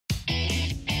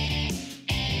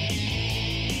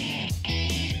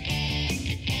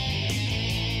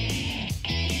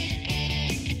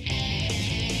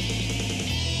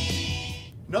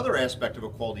Another aspect of a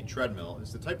quality treadmill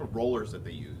is the type of rollers that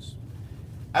they use.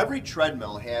 Every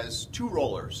treadmill has two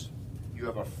rollers. You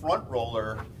have a front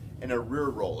roller and a rear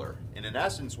roller. And in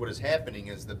essence, what is happening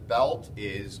is the belt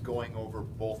is going over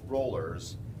both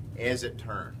rollers as it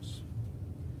turns.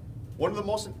 One of the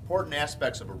most important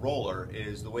aspects of a roller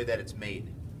is the way that it's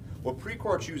made. What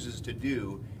Precor chooses to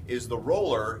do is the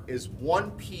roller is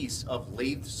one piece of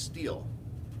lathe steel.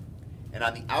 And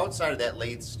on the outside of that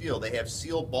lathe steel, they have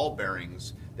seal ball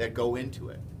bearings that go into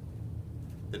it.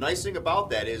 The nice thing about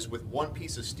that is with one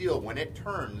piece of steel, when it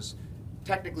turns,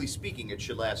 technically speaking, it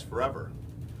should last forever.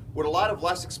 What a lot of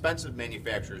less expensive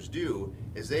manufacturers do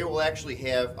is they will actually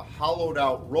have a hollowed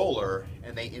out roller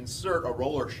and they insert a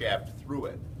roller shaft through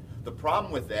it. The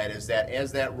problem with that is that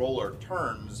as that roller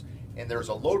turns and there's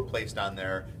a load placed on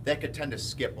there, that could tend to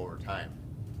skip over time.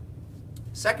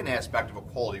 Second aspect of a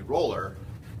quality roller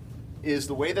is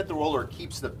the way that the roller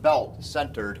keeps the belt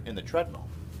centered in the treadmill.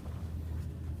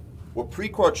 What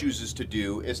Precor chooses to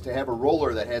do is to have a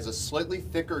roller that has a slightly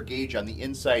thicker gauge on the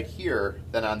inside here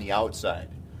than on the outside.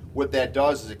 What that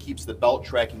does is it keeps the belt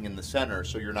tracking in the center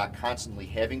so you're not constantly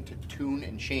having to tune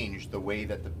and change the way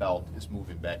that the belt is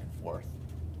moving back and forth.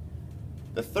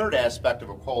 The third aspect of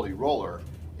a quality roller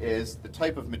is the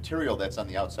type of material that's on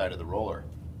the outside of the roller.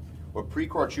 What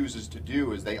Precor chooses to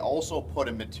do is they also put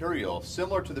a material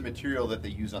similar to the material that they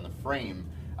use on the frame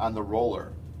on the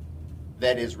roller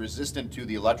that is resistant to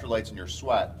the electrolytes in your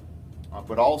sweat,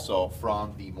 but also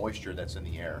from the moisture that's in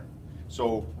the air.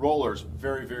 So rollers,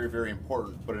 very, very, very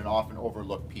important, but an often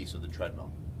overlooked piece of the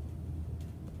treadmill.